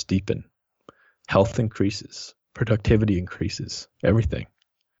 Relationships deepen, health increases, productivity increases, everything.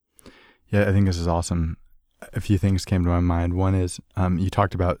 Yeah, I think this is awesome. A few things came to my mind. One is you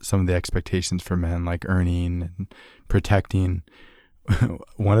talked about some of the expectations for men, like earning and protecting.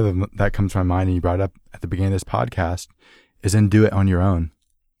 One of them that comes to my mind, and you brought it up at the beginning of this podcast, is then do it on your own,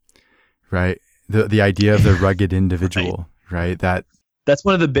 right? The idea of the rugged individual, right? That's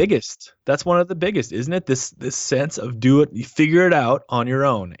one of the biggest. That's one of the biggest, isn't it? This sense of do it, you figure it out on your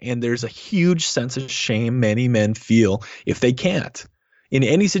own. And there's a huge sense of shame many men feel if they can't in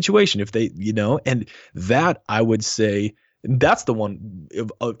any situation, if they, and that I would say that's the one,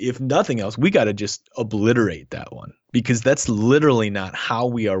 if nothing else, we got to just obliterate that one, because that's literally not how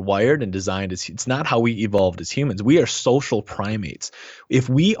we are wired and designed. It's not how we evolved as humans. We are social primates. If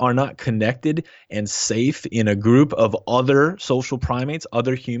we are not connected and safe in a group of other social primates,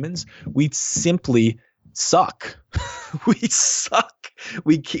 other humans, we simply suck. We suck.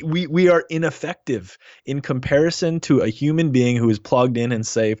 We are ineffective in comparison to a human being who is plugged in and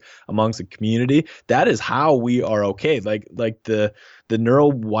safe amongst a community. That is how we are okay. Like the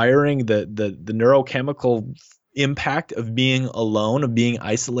neural wiring, the neurochemical impact of being alone, of being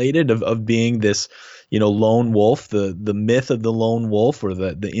isolated, of being this, lone wolf, the myth of the lone wolf, or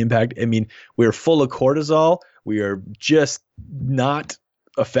the impact. I mean, we're full of cortisol. We are just not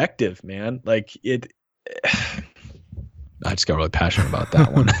effective, man. Like it. I just got really passionate about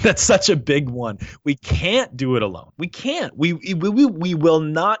that one. That's such a big one. We can't do it alone. We can't. We will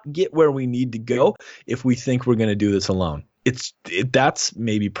not get where we need to go if we think we're going to do this alone. That's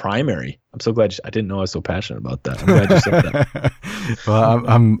maybe primary. I'm so glad I didn't know I was so passionate about that. I'm glad you said that. Well,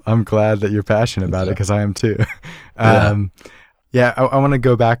 I'm glad that you're passionate about it, because I am too. I want to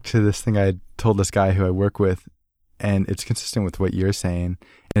go back to this thing I told this guy who I work with, and it's consistent with what you're saying,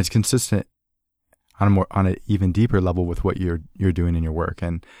 and it's consistent on an even deeper level with what you're doing in your work.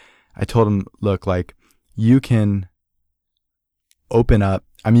 And I told him, look, like, you can open up.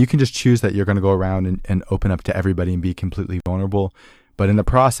 I mean, you can just choose that you're going to go around and open up to everybody and be completely vulnerable. But in the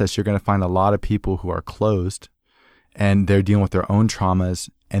process, you're going to find a lot of people who are closed and they're dealing with their own traumas,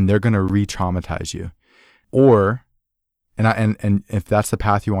 and they're going to re-traumatize you. Or, and if that's the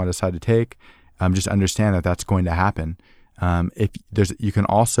path you want to decide to take, just understand that that's going to happen. You can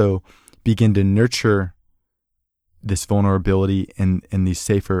also begin to nurture this vulnerability in these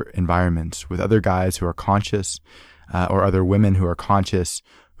safer environments with other guys who are conscious, or other women who are conscious,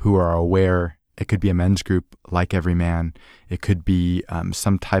 who are aware It could be a men's group like Every Man. It could be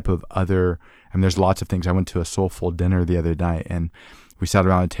some type of other, there's lots of things. I went to a soulful dinner the other night, and we sat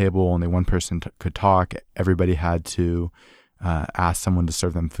around a table, only one person could talk. Everybody had to ask someone to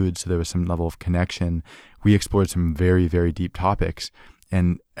serve them food, so there was some level of connection. We explored some very, very deep topics,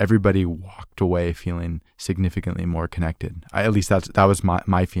 and everybody walked away feeling significantly more connected. At least that was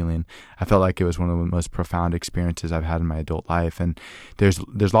my feeling. I felt like it was one of the most profound experiences I've had in my adult life. And there's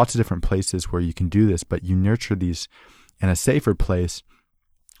lots of different places where you can do this, but you nurture these in a safer place,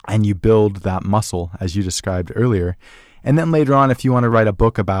 and you build that muscle, as you described earlier. And then later on, if you want to write a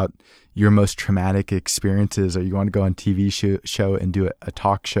book about your most traumatic experiences, or you want to go on TV show and do a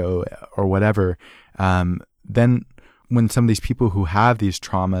talk show or whatever, then when some of these people who have these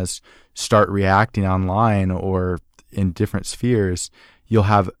traumas start reacting online or in different spheres, you'll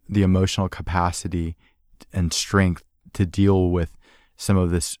have the emotional capacity and strength to deal with some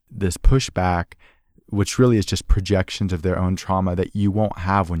of this pushback, which really is just projections of their own trauma that you won't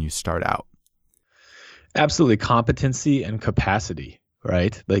have when you start out. Absolutely. Competency and capacity,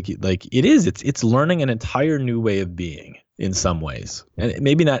 right? Like it's learning an entire new way of being in some ways, and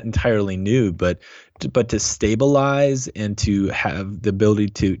maybe not entirely new, but to stabilize and to have the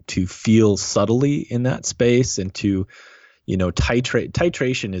ability to feel subtly in that space, and to,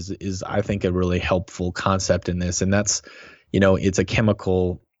 titration is I think a really helpful concept in this. And that's,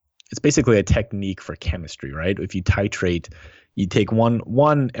 it's basically a technique for chemistry, right? If you titrate, you take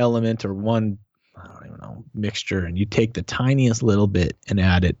one element or one, I don't even know, mixture, and you take the tiniest little bit and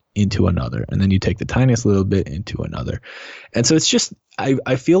add it into another, and then you take the tiniest little bit into another. And so it's just,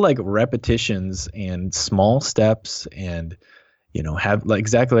 I feel like repetitions and small steps, and have, like,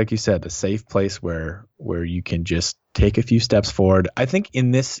 exactly like you said, the safe place where you can just take a few steps forward. I think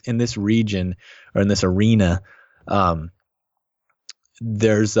in this region, or in this arena,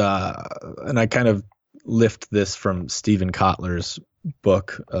 there's and I kind of lift this from Stephen Kotler's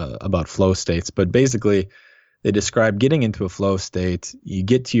book about flow states, but basically they describe getting into a flow state. You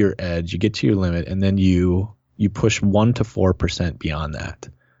get to your edge, you get to your limit, and then you push 1% to 4% beyond that,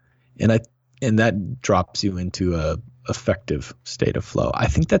 and that drops you into a effective state of flow. I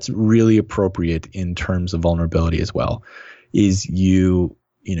think that's really appropriate in terms of vulnerability as well. Is you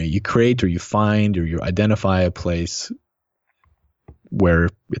create, or you find, or you identify a place where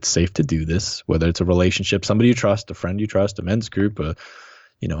it's safe to do this, whether it's a relationship, somebody you trust, a friend you trust, a men's group, a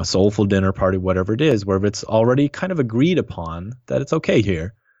soulful dinner party, whatever it is, where it's already kind of agreed upon that it's okay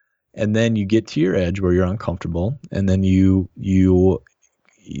here. And then you get to your edge where you're uncomfortable, and then you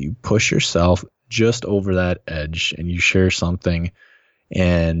push yourself just over that edge, and you share something,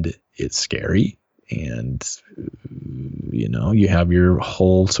 and it's scary, and you have your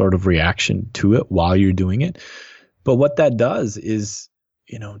whole sort of reaction to it while you're doing it. But what that does is,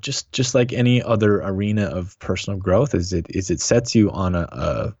 just like any other arena of personal growth, is it sets you on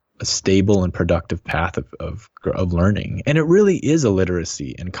a stable and productive path of learning. And it really is a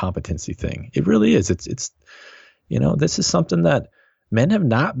literacy and competency thing. It really is. It's this is something that men have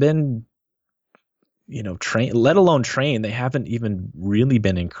not been, trained, let alone trained. They haven't even really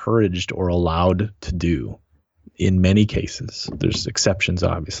been encouraged or allowed to do in many cases. There's exceptions,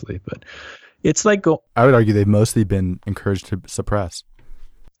 obviously, but it's like, I would argue they've mostly been encouraged to suppress.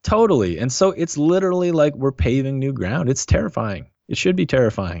 Totally. And so it's literally like we're paving new ground. It's terrifying. It should be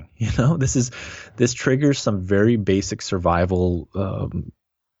terrifying. This triggers some very basic survival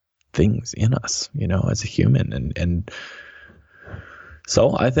things in us, as a human. And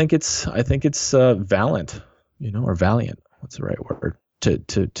so I think it's valiant, or valiant. What's the right word?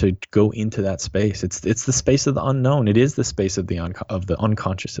 To go into that space. It's the space of the unknown. It is the space of the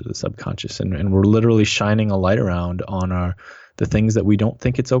unconscious, of the subconscious, and we're literally shining a light around on the things that we don't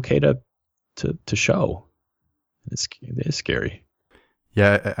think it's okay to show. It is scary.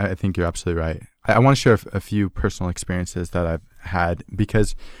 Yeah, I think you're absolutely right. I want to share a few personal experiences that I've had,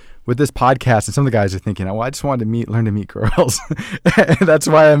 because with this podcast, and some of the guys are thinking, "Oh, I just wanted to learn to meet girls." And that's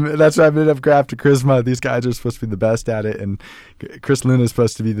why I've ended up Craft to Charisma. These guys are supposed to be the best at it, and Chris Luna is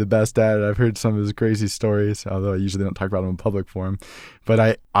supposed to be the best at it. I've heard some of his crazy stories, although I usually don't talk about them in public forum.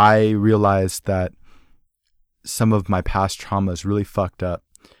 But I realized that some of my past traumas really fucked up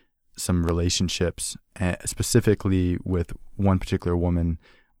some relationships, specifically with one particular woman,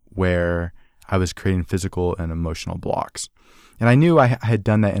 where I was creating physical and emotional blocks. And I knew I had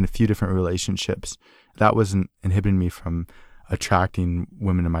done that in a few different relationships. That wasn't inhibiting me from attracting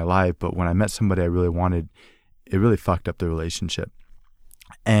women in my life. But when I met somebody I really wanted, it really fucked up the relationship.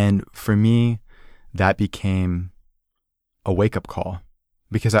 And for me, that became a wake-up call,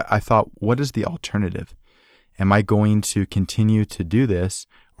 because I thought, what is the alternative? am I going to continue to do this,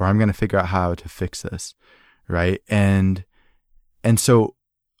 or I'm going to figure out how to fix this, right? And so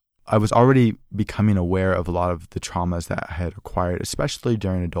I was already becoming aware of a lot of the traumas that I had acquired, especially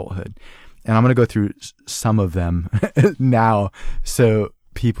during adulthood. And I'm going to go through some of them now, so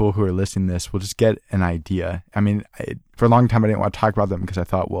people who are listening to this will just get an idea. I mean, for a long time, I didn't want to talk about them because I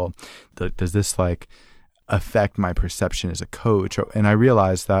thought, well, does this like affect my perception as a coach? And I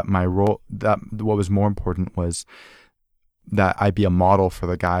realized that my role, that what was more important was that I be a model for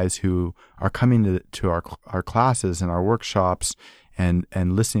the guys who are coming to our classes and our workshops and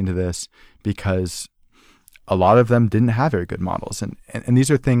listening to this, because a lot of them didn't have very good models. And these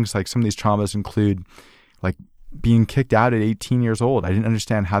are things like, some of these traumas include like being kicked out at 18 years old. I didn't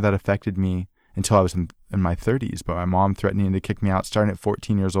understand how that affected me until I was in my 30s, but my mom threatening to kick me out starting at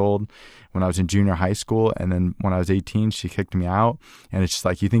 14 years old when I was in junior high school. And then when I was 18, she kicked me out. And it's just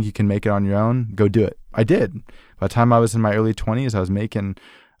like, you think you can make it on your own? Go do it. I did. By the time I was in my early 20s, I was making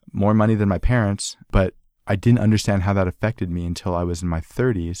more money than my parents, but I didn't understand how that affected me until I was in my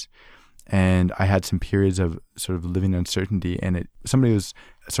 30s. And I had some periods of sort of living uncertainty, and somebody was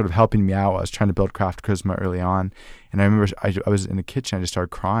sort of helping me out. I was trying to build Craft Charisma early on. And I remember I was in the kitchen, I just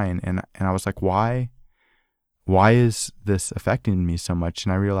started crying, and I was like, why is this affecting me so much?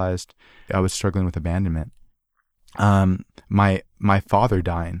 And I realized I was struggling with abandonment. My father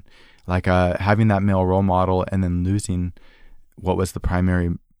dying, like having that male role model and then losing what was the primary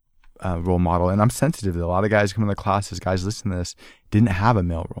role model. And I'm sensitive to a lot of guys come into the classes, guys listen to this, didn't have a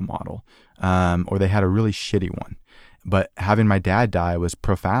male role model, or they had a really shitty one. But having my dad die was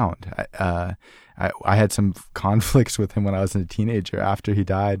profound. I had some conflicts with him when I was a teenager. After he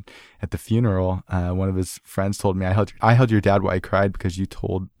died at the funeral, one of his friends told me, I held your dad while I cried because you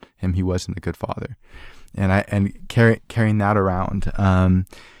told him he wasn't a good father. And carrying that around,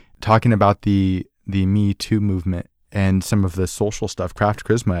 talking about the Me Too movement and some of the social stuff, Craft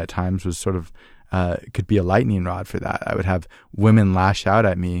Charisma at times was sort of, could be a lightning rod for that. I would have women lash out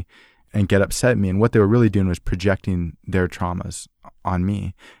at me and get upset at me. And what they were really doing was projecting their traumas on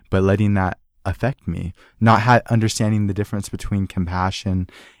me, but letting that affect me, not understanding the difference between compassion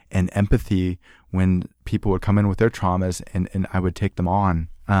and empathy when people would come in with their traumas and I would take them on.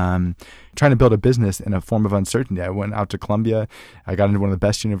 Trying to build a business in a form of uncertainty. I went out to Columbia. I got into one of the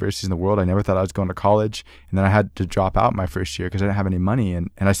best universities in the world. I never thought I was going to college. And then I had to drop out my first year because I didn't have any money. And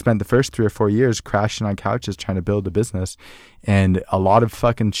I spent the first 3 or 4 years crashing on couches trying to build a business. And a lot of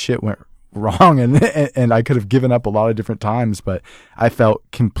fucking shit went wrong. And I could have given up a lot of different times, but I felt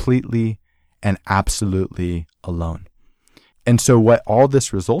completely and absolutely alone. And so what all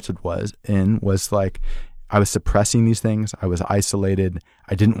this resulted was like, I was suppressing these things. I was isolated.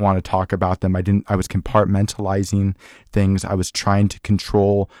 I didn't want to talk about them. I was compartmentalizing things. I was trying to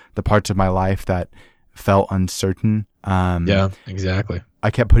control the parts of my life that felt uncertain. Yeah, exactly.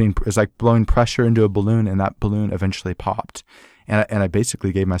 It was like blowing pressure into a balloon, and that balloon eventually popped. And I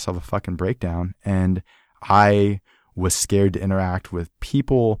basically gave myself a fucking breakdown, and I was scared to interact with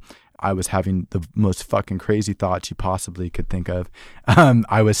people. I was having the most fucking crazy thoughts you possibly could think of.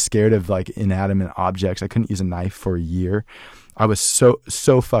 I was scared of like inanimate objects. I couldn't use a knife for a year. I was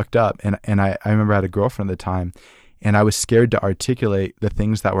so fucked up. And I remember I had a girlfriend at the time, and I was scared to articulate the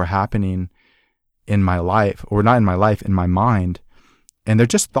things that were happening in my life, or not in my life, in my mind. And they're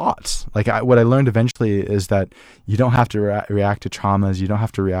just thoughts. Like what I learned eventually is that you don't have to react to traumas. You don't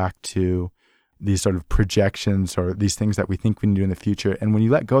have to react to these sort of projections or these things that we think we can do in the future. And when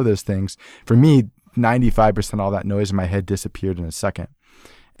you let go of those things, for me, 95% all that noise in my head disappeared in a second.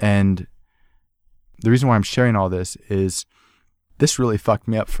 And the reason why I'm sharing all this is this really fucked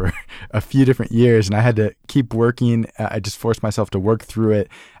me up for a few different years, and I had to keep working. I just forced myself to work through it.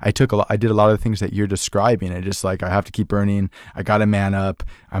 I did a lot of the things that you're describing. I just like, I have to keep earning. I got to man up.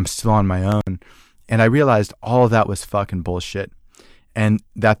 I'm still on my own. And I realized all of that was fucking bullshit. And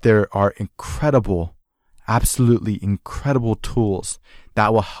that there are absolutely incredible tools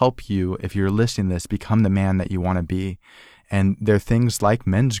that will help you, if you're listening to this, become the man that you want to be. And there are things like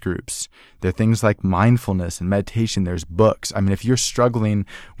men's groups. There are things like mindfulness and meditation. There's books. I mean, if you're struggling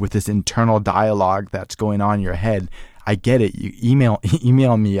with this internal dialogue that's going on in your head, I get it. You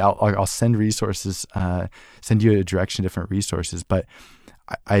email me. I'll send resources, send you a direction, different resources. But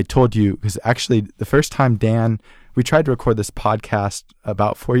I told you, because actually the first time we tried to record this podcast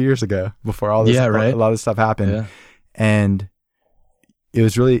about 4 years ago, before all this, a lot of stuff happened. Yeah. And it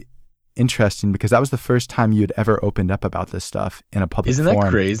was really interesting because that was the first time you'd ever opened up about this stuff in a public forum. Isn't that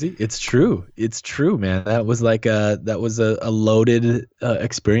crazy? It's true, man. That was like a loaded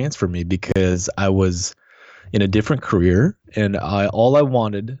experience for me, because I was, in a different career, and all I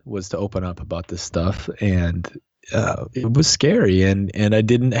wanted was to open up about this stuff, and it was scary, and I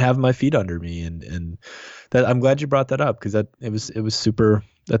didn't have my feet under me, and that I'm glad you brought that up, because it was super.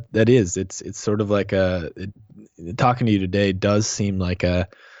 It's sort of like talking to you today does seem like a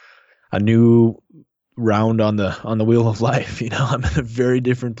new round on the wheel of life. I'm in a very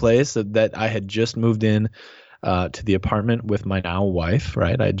different place that I had just moved in to the apartment with my now wife,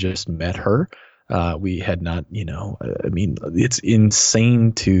 right? I just met her. We had not, it's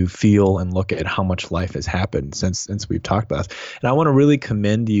insane to feel and look at how much life has happened since we've talked about this. And I want to really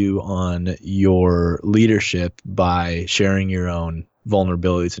commend you on your leadership by sharing your own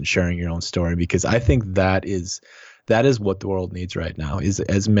vulnerabilities and sharing your own story, because I think that is what the world needs right now. Is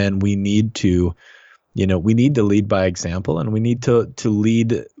as men, we need to lead by example, and we need to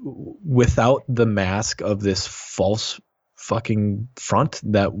lead without the mask of this false fucking front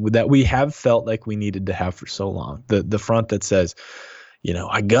that we have felt like we needed to have for so long. The front that says,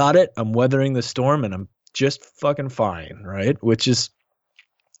 I got it, I'm weathering the storm, and I'm just fucking fine, right? Which is,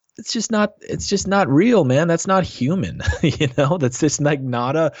 it's just not real, man. That's not human. That's just like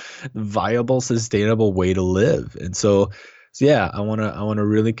not a viable, sustainable way to live. And so yeah, I want to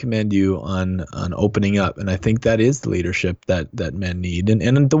really commend you on opening up, and I think that is the leadership that men need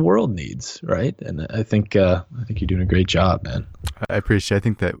and the world needs, right? And I think you're doing a great job, man. I appreciate. I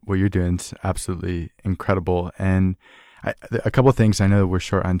think that what you're doing is absolutely incredible. And a couple of things. I know we're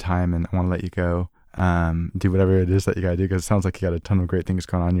short on time, and I want to let you go do whatever it is that you got to do, because it sounds like you got a ton of great things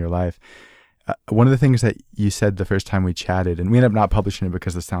going on in your life. One of the things that you said the first time we chatted, and we ended up not publishing it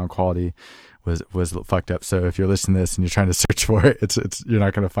because the sound quality was fucked up. So if you're listening to this and you're trying to search for it, it's you're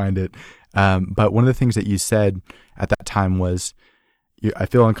not going to find it. But one of the things that you said at that time was, I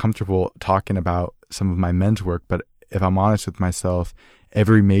feel uncomfortable talking about some of my men's work, but if I'm honest with myself,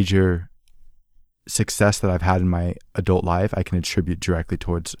 every major success that I've had in my adult life, I can attribute directly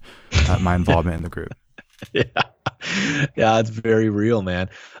towards my involvement in the group. Yeah, it's very real, man.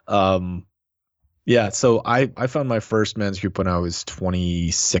 Yeah, so I found my first men's group when I was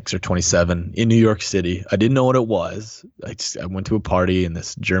 26 or 27 in New York City. I didn't know what it was. I went to a party, and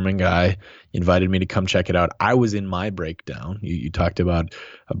this German guy invited me to come check it out. I was in my breakdown. You talked about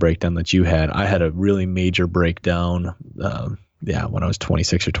a breakdown that you had. I had a really major breakdown when I was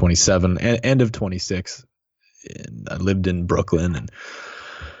 26 or 27, end of 26. And I lived in Brooklyn,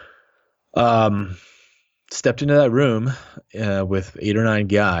 and stepped into that room with 8 or 9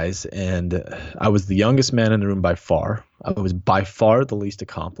 guys, and I was the youngest man in the room by far. I was by far the least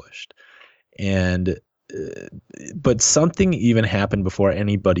accomplished. And but something even happened before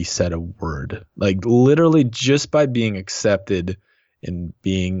anybody said a word. Like literally just by being accepted and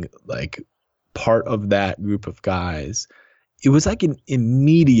being like part of that group of guys, it was like an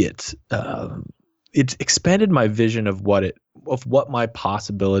immediate it expanded my vision of what my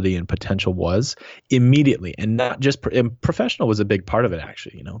possibility and potential was immediately. And not just and professional was a big part of it,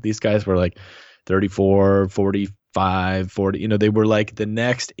 actually. These guys were like 34, 45, 40, they were like the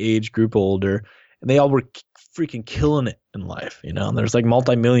next age group older, and they all were freaking killing it in life. And there's like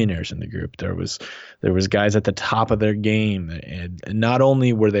multimillionaires in the group. There was guys at the top of their game, and not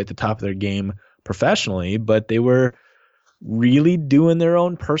only were they at the top of their game professionally, but they were really doing their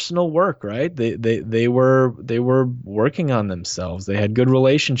own personal work, right? They were working on themselves. They had good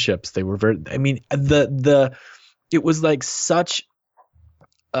relationships. They were it was like such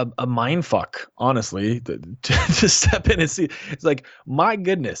a mind fuck, honestly, to step in and see. It's like, my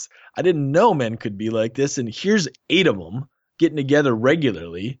goodness, I didn't know men could be like this, and here's 8 of them getting together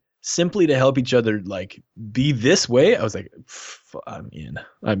regularly simply to help each other like be this way. I was like, I'm in,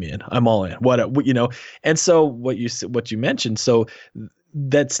 I'm all in. What. And so what you mentioned, so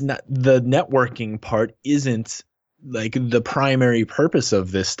that's not, the networking part isn't like the primary purpose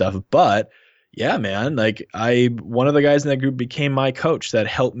of this stuff, but yeah, man, like one of the guys in that group became my coach that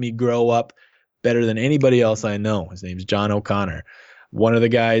helped me grow up better than anybody else I know. His name's John O'Connor. One of the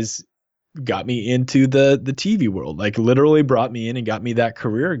guys got me into the TV world, like literally brought me in and got me that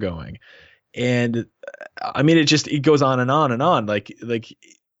career going. And I mean, it goes on and on and on. Like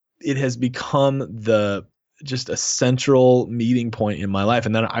it has become just a central meeting point in my life.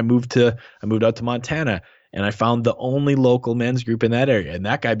 And then I moved out to Montana, and I found the only local men's group in that area. And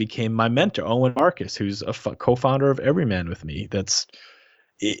that guy became my mentor, Owen Marcus, who's a co-founder of Everyman with me. And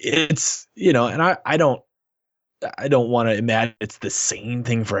I don't want to imagine it's the same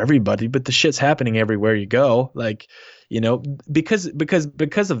thing for everybody, but the shit's happening everywhere you go. Like, because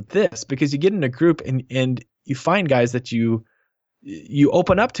of this, because you get in a group and you find guys that you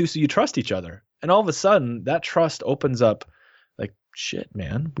open up to, so you trust each other. And all of a sudden that trust opens up like shit,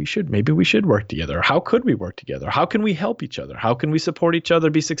 man, maybe we should work together. How could we work together? How can we help each other? How can we support each other,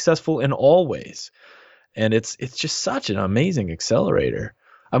 be successful in all ways? And it's just such an amazing accelerator.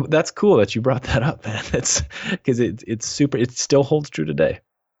 That's cool that you brought that up, man. It's because it's super. It still holds true today.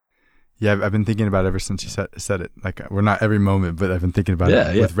 Yeah, I've been thinking about it ever since you said it. Like, we're not every moment, but I've been thinking about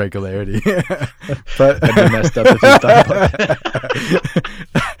it with regularity. But I'd be messed up if you thought about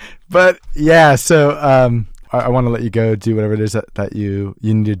that. But yeah, so I want to let you go do whatever it is that you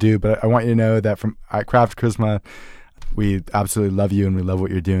need to do. But I want you to know that at Craft Charisma, we absolutely love you and we love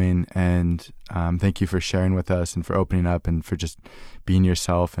what you're doing. And thank you for sharing with us and for opening up and for just being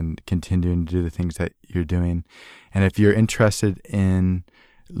yourself and continuing to do the things that you're doing. And if you're interested in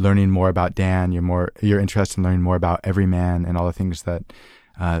learning more about Dan, you're interested in learning more about Everyman and all the things that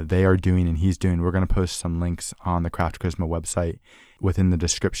they are doing and he's doing, we're going to post some links on the Craft Charisma website within the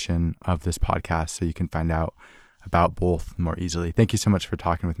description of this podcast so you can find out about both more easily. Thank you so much for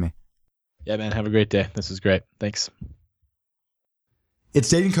talking with me. Yeah, man. Have a great day. This was great. Thanks. It's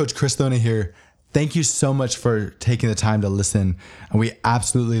dating coach Chris Thona here. Thank you so much for taking the time to listen. And we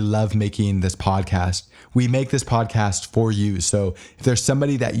absolutely love making this podcast. We make this podcast for you. So if there's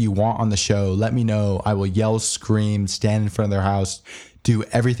somebody that you want on the show, let me know. I will yell, scream, stand in front of their house, do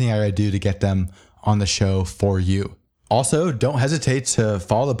everything I gotta do to get them on the show for you. Also, don't hesitate to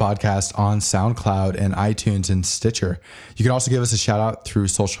follow the podcast on SoundCloud and iTunes and Stitcher. You can also give us a shout out through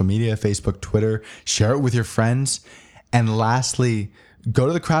social media, Facebook, Twitter, share it with your friends. And lastly, go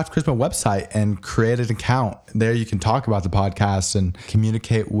to the Craft Charisma website and create an account. There you can talk about the podcast and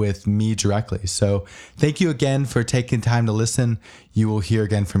communicate with me directly. So thank you again for taking time to listen. You will hear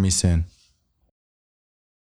again from me soon.